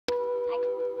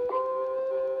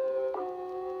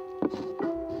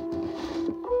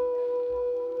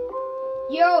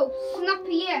Yo,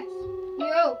 Snappy, yes.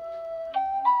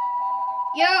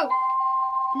 Yo,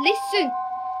 listen.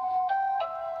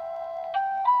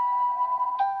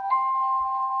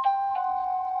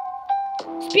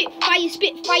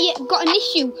 Spitfire, got an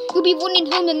issue. You'll be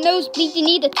running home, the nosebleed, you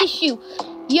need a tissue.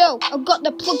 Yo, I've got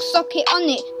the plug socket on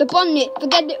it, the bonnet,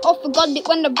 forget it or forgot it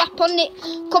when the rap on it.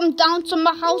 Come down to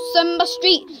my house and my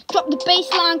street, drop the bass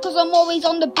line cause I'm always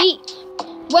on the beat.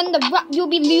 When the rap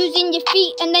you'll be losing your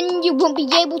feet and then you won't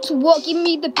be able to walk, give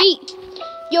me the beat.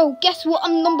 Yo, guess what,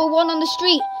 I'm number one on the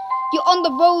street. You're on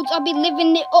the roads, I'll be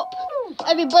living it up.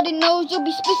 Everybody knows you'll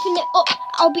be spiffing it up.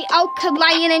 I'll be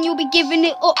alkaline and you'll be giving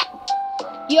it up.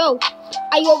 Yo,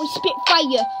 I always spit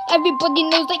fire. Everybody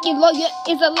knows that your lawyer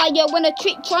is a liar. When a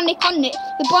trick-tronic on it,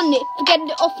 the bonnet, forget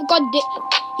it or forgot it.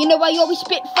 You know I always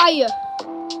spit fire.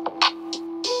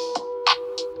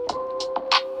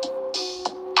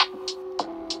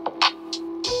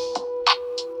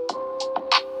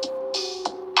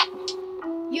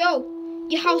 Yo,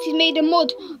 your house is made of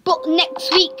mud, but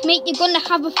next week, mate, you're gonna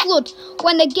have a flood.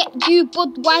 When I get you,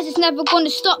 Budweiser's never gonna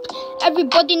stop.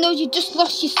 Everybody knows you just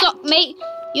lost your sock, mate.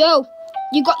 Yo,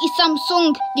 you got your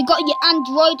Samsung, you got your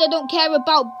Android, I don't care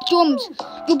about drums.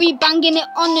 You'll be banging it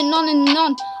on and on and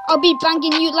on. I'll be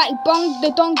banging you like bong,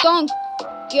 the dong dong.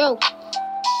 Yo.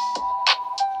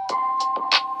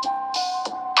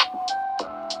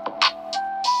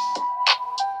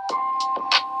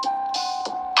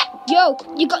 Yo,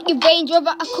 you got your Range Rover,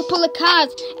 a couple of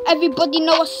cars. Everybody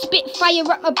know I spit fire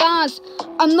at my bars.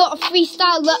 I'm not a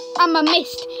freestyler, I'm a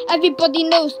mist. Everybody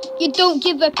knows you don't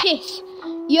give a piss.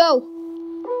 Yo,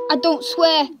 I don't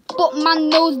swear, but man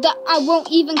knows that I won't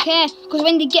even care. Cause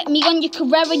when they get me on your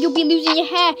Carrera, you'll be losing your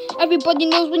hair. Everybody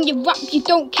knows when you rap, you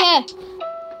don't care.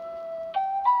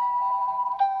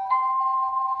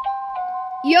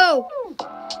 Yo,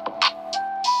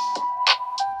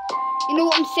 you know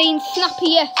what I'm saying? Snappy,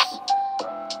 yes.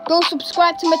 Go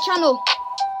subscribe to my channel.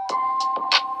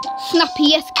 Snappy,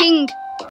 yes, king.